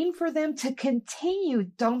gain for them to continue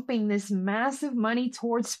dumping this massive money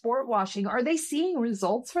towards sport washing? Are they seeing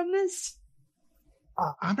results from this?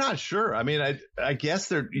 I'm not sure. I mean, I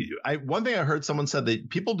guess one thing I heard someone said that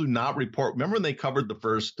people do not report. Remember when they covered the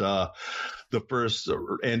first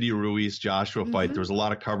Andy Ruiz Joshua fight? There was a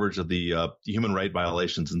lot of coverage of the human rights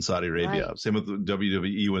violations in Saudi Arabia. Right. Same with the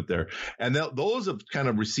WWE went there, and those have kind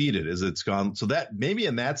of receded as it's gone. So that maybe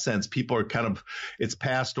in that sense, people are it's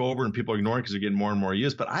passed over and people are ignoring because they're getting more and more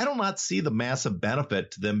used. But I do not see the massive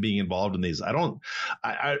benefit to them being involved in these.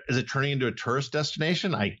 Is it turning into a tourist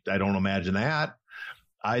destination? I don't imagine that.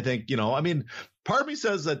 I think, part of me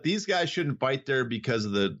says that these guys shouldn't fight there because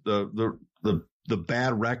of the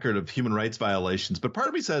bad record of human rights violations. But part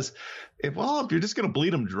of me says, if you're just going to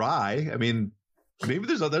bleed them dry, I mean, maybe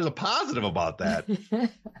there's a positive about that.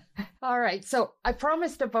 All right. So I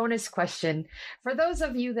promised a bonus question for those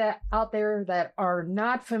of you that out there that are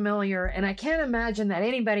not familiar, and I can't imagine that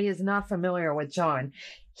anybody is not familiar with John.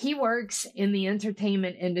 he works in the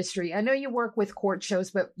entertainment industry. I know you work with court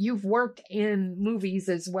shows, but you've worked in movies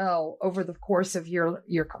as well over the course of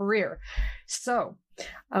your career. So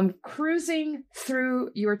I'm cruising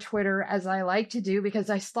through your Twitter, as I like to do because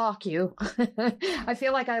I stalk you. I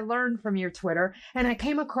feel like I learn from your Twitter. And I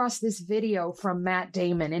came across this video from Matt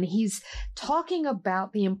Damon, and he's talking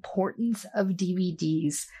about the importance of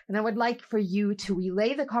DVDs. And I would like for you to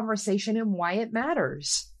relay the conversation and why it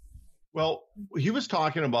matters. Well, he was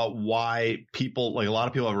talking about why people, like a lot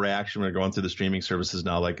of people have a reaction when they're going through the streaming services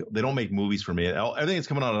now. Like, they don't make movies for me. Everything that's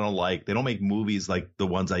coming out I don't like. They don't make movies like the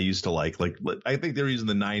ones I used to like. Like, I think they're using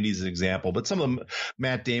the 90s as an example, but some of them,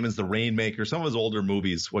 Matt Damon's The Rainmaker, some of his older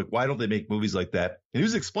movies, like, why don't they make movies like that? And he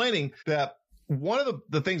was explaining that one of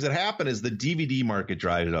the things that happened is the DVD market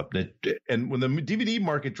dried up. And when the DVD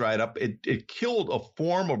market dried up, it killed a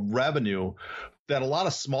form of revenue that a lot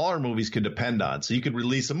of smaller movies could depend on. So you could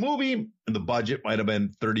release a movie and the budget might have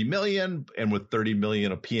been $30 million. And with $30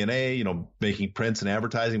 million of P&A, making prints and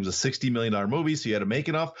advertising, it was a $60 million movie. So you had to make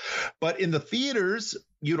enough. But in the theaters,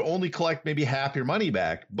 you'd only collect maybe half your money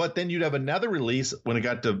back. But then you'd have another release when it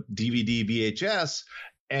got to DVD, VHS,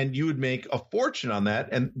 and you would make a fortune on that.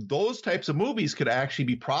 And those types of movies could actually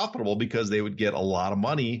be profitable because they would get a lot of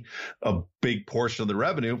money, a big portion of the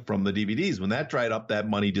revenue from the DVDs. When that dried up, that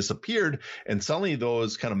money disappeared. And suddenly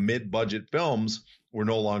those kind of mid-budget films were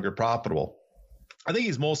no longer profitable. I think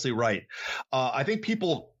he's mostly right. I think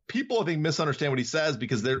people misunderstand what he says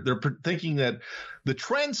because they're thinking that the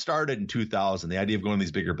trend started in 2000, the idea of going to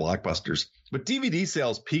these bigger blockbusters. But DVD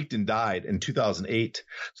sales peaked and died in 2008.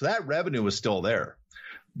 So that revenue was still there.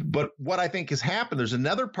 But what I think has happened, there's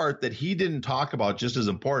another part that he didn't talk about just as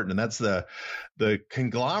important, and that's the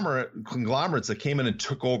conglomerates that came in and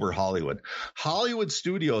took over Hollywood. Hollywood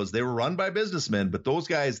studios, they were run by businessmen, but those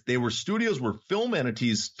guys, studios were film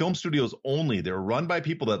entities, film studios only. They were run by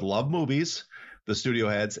people that love movies, the studio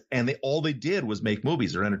heads, and all they did was make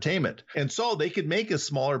movies or entertainment. And so they could make a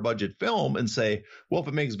smaller budget film and say, well, if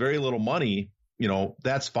it makes very little money,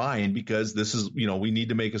 that's fine because this is, we need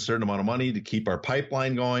to make a certain amount of money to keep our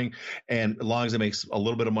pipeline going. And as long as it makes a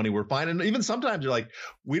little bit of money, we're fine. And even sometimes you're like,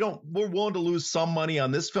 we're willing to lose some money on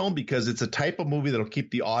this film because it's a type of movie that'll keep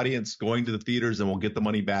the audience going to the theaters and we'll get the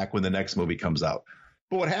money back when the next movie comes out.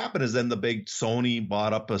 But what happened is then the big Sony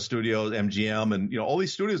bought up a studio, MGM, and all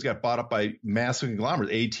these studios got bought up by massive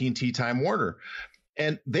conglomerates, AT&T, Time Warner.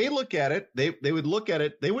 And they look at it, they would look at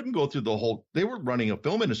it, they wouldn't go through they were running a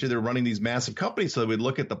film industry, they were running these massive companies, so they would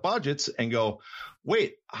look at the budgets and go,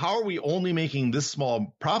 wait, how are we only making this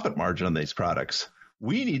small profit margin on these products?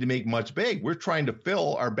 We need to make much big. We're trying to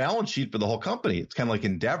fill our balance sheet for the whole company. It's kind of like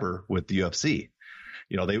Endeavor with the UFC.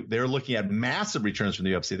 They're looking at massive returns from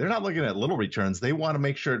the UFC. They're not looking at little returns. They want to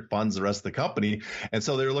make sure it funds the rest of the company. And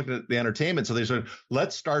so they're looking at the entertainment. So they said,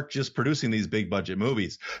 let's start just producing these big budget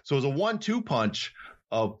movies. So it was a 1-2 punch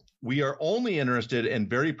of we are only interested in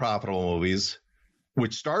very profitable movies,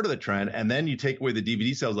 which started the trend. And then you take away the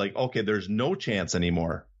DVD sales, like, okay, there's no chance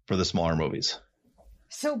anymore for the smaller movies.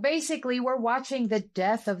 So basically we're watching the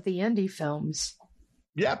death of the indie films.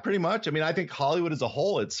 Yeah, pretty much. I mean, I think Hollywood as a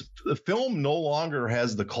whole, the film no longer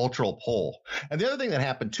has the cultural pull. And the other thing that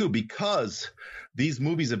happened too, because these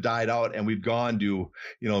movies have died out and we've gone to,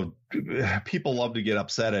 people love to get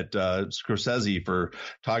upset at Scorsese for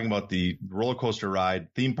talking about the roller coaster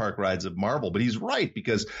ride, theme park rides of Marvel. But he's right,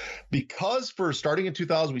 because for starting in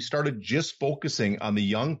 2000, we started just focusing on the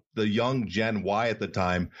young Gen Y at the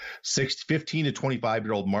time, 15 to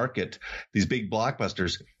 25-year-old market, these big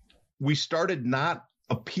blockbusters. We started not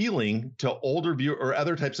appealing to older viewer or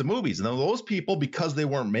other types of movies. And those people, because they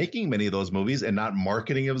weren't making many of those movies and not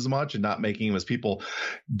marketing them as much and not making them as people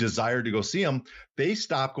desired to go see them, they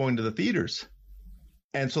stopped going to the theaters.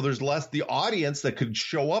 And so there's less the audience that could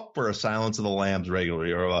show up for a Silence of the Lambs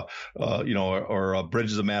regularly or a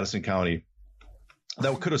Bridges of Madison County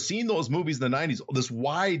that could have seen those movies in the 90s, this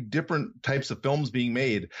wide different types of films being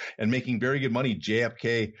made and making very good money.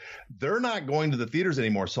 JFK, they're not going to the theaters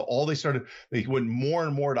anymore. So they went more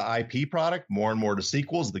and more to IP product, more and more to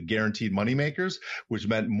sequels, the guaranteed money makers, which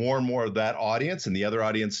meant more and more of that audience and the other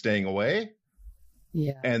audience staying away.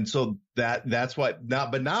 Yeah. And so that's why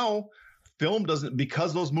now film doesn't,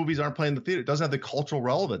 because those movies aren't playing in the theater, it doesn't have the cultural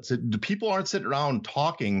relevance. The people aren't sitting around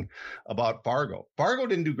talking about Fargo. Fargo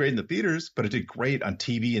didn't do great in the theaters, but it did great on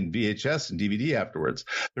TV and VHS and DVD afterwards.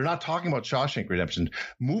 They're not talking about Shawshank Redemption.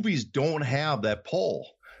 Movies don't have that pull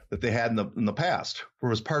that they had in the past, where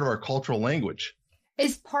it was part of our cultural language.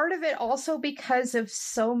 Is part of it also because of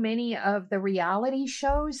so many of the reality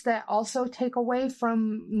shows that also take away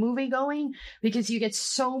from movie going? Because you get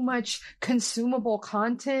so much consumable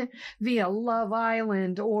content via Love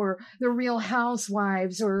Island or The Real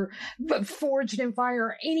Housewives or Forged in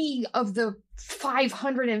Fire, any of the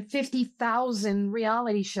 550,000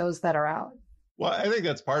 reality shows that are out. Well, I think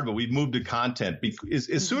that's part of it. We've moved to content.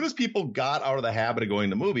 As soon as people got out of the habit of going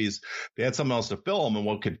to movies, they had something else to film. And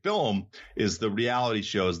what could film is the reality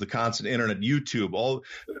shows, the constant internet, YouTube, all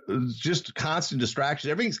just constant distractions.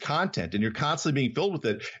 Everything's content, and you're constantly being filled with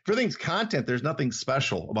it. If everything's content, there's nothing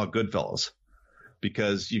special about Goodfellas.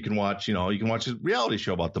 Because you can watch a reality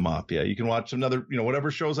show about the mafia. You can watch another,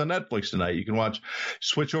 whatever shows on Netflix tonight. You can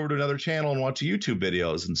switch over to another channel and watch YouTube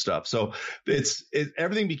videos and stuff. So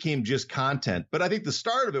everything became just content. But I think the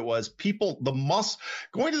start of it was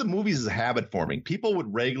going to the movies is a habit forming. People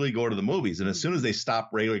would regularly go to the movies. And as soon as they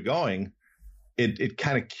stopped regularly going, it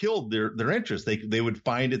kind of killed their interest. They would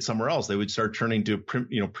find it somewhere else. They would start turning to,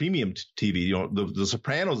 premium TV, the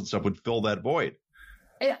Sopranos and stuff would fill that void.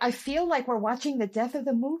 I feel like we're watching the death of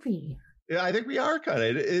the movie. Yeah, I think we are kind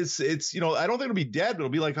of. It's I don't think it'll be dead, but it'll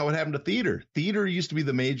be like how it happened to theater. Theater used to be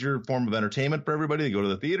the major form of entertainment for everybody. They go to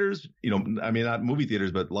the theaters, not movie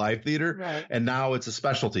theaters, but live theater. Right. And now it's a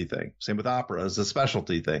specialty thing. Same with opera, it's a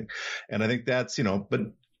specialty thing. And I think that's, but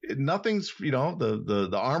nothing's,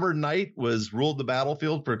 the armored knight ruled the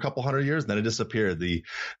battlefield for a couple hundred years, and then it disappeared. The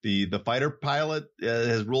fighter pilot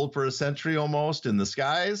has ruled for a century almost in the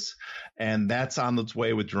skies, and that's on its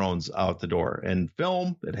way with drones out the door. And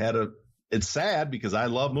film, it's sad because I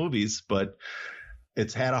love movies, but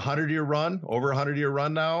it's had over a 100-year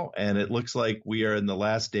run now, and it looks like we are in the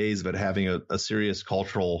last days of it having a serious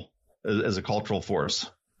cultural force.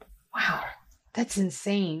 Wow, that's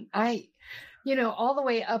insane. All the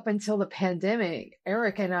way up until the pandemic,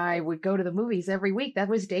 Eric and I would go to the movies every week. That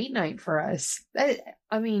was date night for us.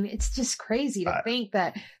 It's just crazy to think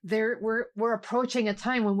that we're approaching a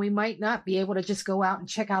time when we might not be able to just go out and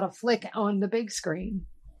check out a flick on the big screen.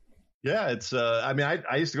 Yeah, it's. I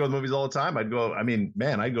used to go to the movies all the time. I'd go to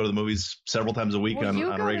the movies several times a week on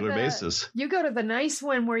a regular basis. You go to the nice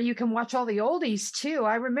one where you can watch all the oldies too.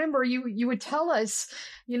 I remember you would tell us,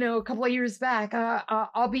 a couple of years back,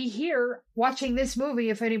 I'll be here watching this movie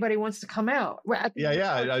if anybody wants to come out. I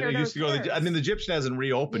used to go. The Egyptian hasn't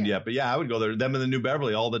reopened yet, but I would go there. Them in the New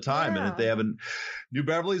Beverly all the time, and if they haven't. New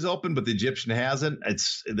Beverly's open, but the Egyptian hasn't.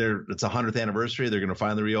 It's a 100th anniversary. They're going to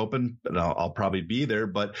finally reopen, and I'll probably be there.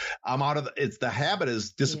 But I'm out of the habit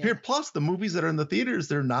has disappeared. Yeah. Plus, the movies that are in the theaters,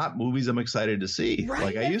 they're not movies I'm excited to see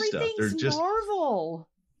like I used to. They're just Marvel.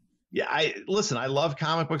 Yeah, I love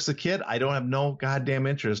comic books as a kid. I don't have no goddamn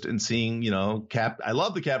interest in seeing, I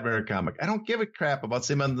love the Captain America comic. I don't give a crap about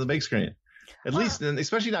seeing them on the big screen. At least, and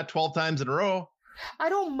especially not 12 times in a row. I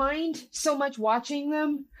don't mind so much watching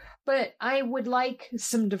them, but I would like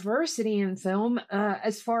some diversity in film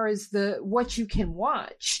as far as what you can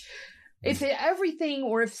watch. If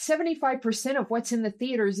 75% of what's in the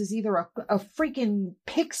theaters is either a freaking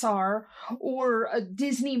Pixar or a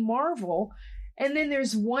Disney Marvel, and then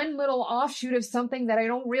there's one little offshoot of something that I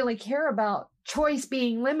don't really care about, choice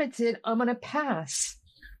being limited, I'm going to pass.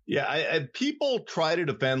 Yeah, people try to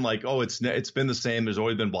defend like, oh, it's been the same. There's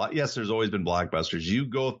always been there's always been blockbusters. You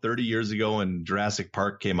go 30 years ago and Jurassic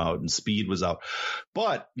Park came out and Speed was out.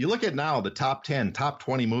 But you look at now the top 10, top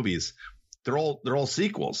 20 movies. They're all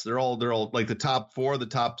sequels. They're all like the top 4, the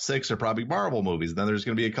top 6 are probably Marvel movies. Then there's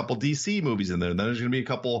going to be a couple DC movies in there. Then there's going to be a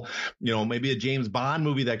couple, maybe a James Bond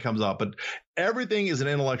movie that comes out. But everything is an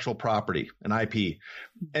intellectual property, an IP.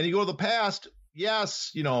 And you go to the past.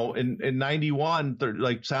 Yes, in 91,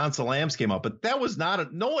 like Silence of the Lambs came out, but that was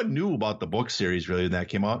no one knew about the book series really when that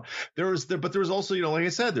came out. But there was also, like I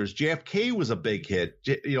said, there's JFK was a big hit.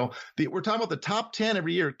 We're talking about the top 10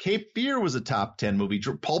 every year. Cape Fear was a top 10 movie.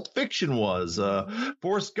 Pulp Fiction was,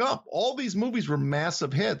 Forrest Gump. All these movies were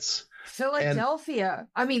massive hits. Philadelphia.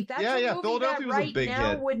 That's a movie Philadelphia that right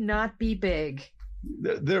now would not be big.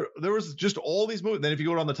 There was just all these movies. Then if you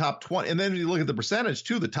go down the top 20, and then you look at the percentage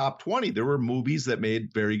too, the top 20, there were movies that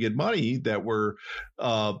made very good money that were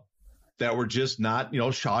just not,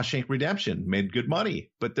 Shawshank Redemption made good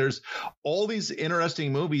money. But there's all these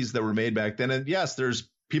interesting movies that were made back then. And yes,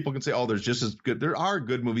 people can say, oh, there's just as good. There are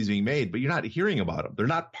good movies being made, but you're not hearing about them. They're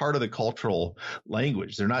not part of the cultural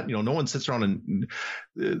language. They're not, no one sits around and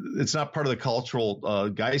it's not part of the cultural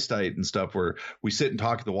geistite and stuff where we sit and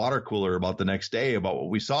talk at the water cooler about the next day about what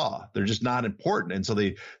we saw. They're just not important. And so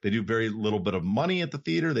they do very little bit of money at the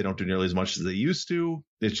theater. They don't do nearly as much as they used to.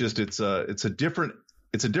 It's just, it's a different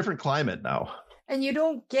climate now. And you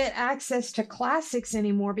don't get access to classics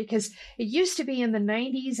anymore because it used to be in the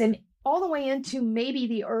 90s and all the way into maybe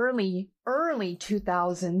the early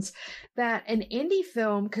 2000s that an indie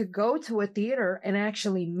film could go to a theater and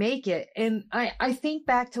actually make it. And I think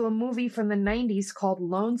back to a movie from the 90s called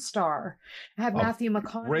Lone Star. It had Matthew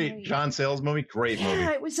McConaughey. Great John Sayles movie. Great movie.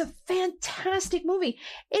 Yeah, it was a fantastic movie.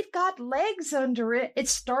 It got legs under it. It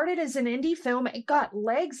started as an indie film. It got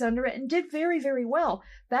legs under it and did very, very well.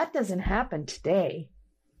 That doesn't happen today.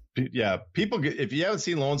 Yeah, if you haven't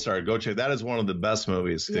seen Lone Star, go check. That is one of the best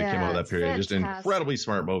movies that came out of that period. Fantastic. Just an incredibly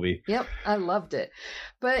smart movie. Yep, I loved it.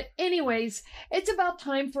 But anyways, it's about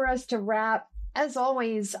time for us to wrap. As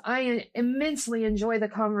always, I immensely enjoy the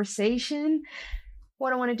conversation.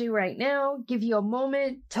 What I want to do right now, give you a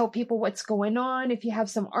moment, tell people what's going on, if you have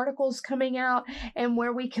some articles coming out, and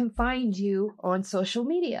where we can find you on social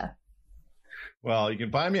media. Well, you can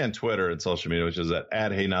find me on Twitter and social media, which is at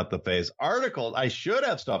 @HeyNotTheFace. Articles, I should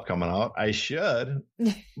have stuff coming out. I should,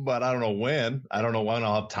 but I don't know when. I don't know when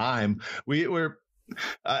I'll have time.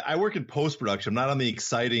 I work in post-production. I'm not on the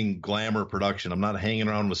exciting glamour production. I'm not hanging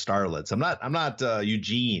around with starlets. I'm not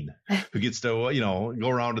Eugene, who gets to, go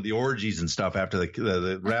around to the orgies and stuff after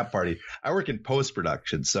the rap party. I work in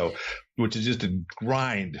post-production, which is just a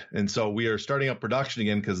grind. And so we are starting up production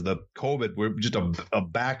again because the COVID, we're just a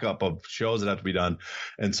backup of shows that have to be done.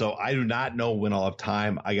 And so I do not know when I'll have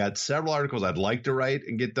time. I got several articles I'd like to write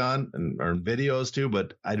and get done, or videos too,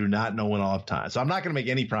 but I do not know when I'll have time. So I'm not going to make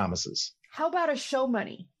any promises. How about a show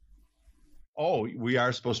money? Oh, we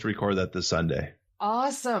are supposed to record that this Sunday.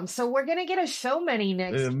 Awesome. So we're going to get a show money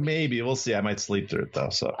next week. Maybe. We'll see. I might sleep through it, though.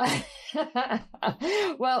 So.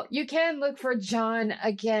 Well, you can look for John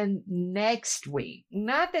again next week.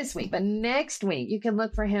 Not this week, but next week. You can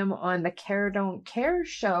look for him on the Care Don't Care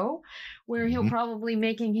show, where he'll probably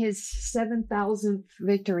making his 7,000th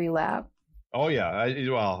victory lap. Oh, yeah.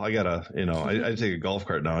 I gotta, I take a golf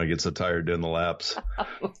cart now. I get so tired doing the laps.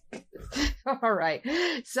 All right.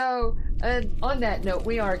 So on that note,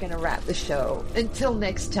 we are going to wrap the show. Until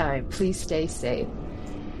next time, please stay safe.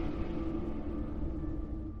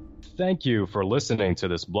 Thank you for listening to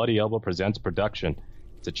this Bloody Elbow Presents production.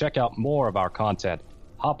 To check out more of our content,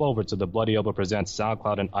 hop over to the Bloody Elbow Presents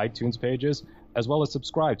SoundCloud and iTunes pages, as well as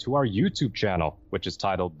subscribe to our YouTube channel, which is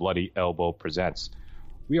titled Bloody Elbow Presents.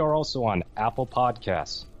 We are also on Apple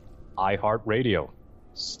Podcasts, iHeartRadio,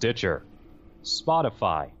 Stitcher,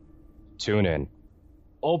 Spotify, TuneIn,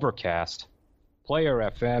 Overcast, Player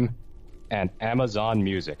FM, and Amazon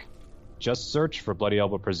Music. Just search for Bloody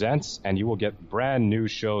Elbow Presents, and you will get brand new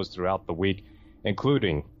shows throughout the week,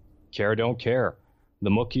 including Care Don't Care,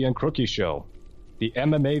 The Mookie and Crookie Show, the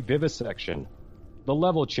MMA Vivisection, the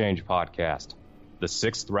Level Change Podcast, the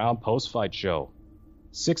 6th Round Post-Fight Show,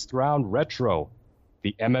 6th Round Retro,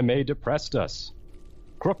 the MMA Depressed Us,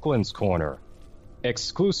 Crooklyn's Corner,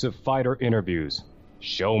 exclusive fighter interviews,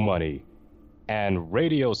 show money, and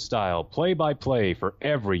radio-style play-by-play for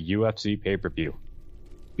every UFC pay-per-view.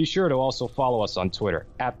 Be sure to also follow us on Twitter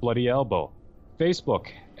 @BloodyElbow, Facebook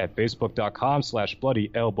at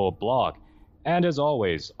facebook.com/BloodyElbowblog, and as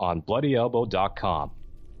always on BloodyElbow.com.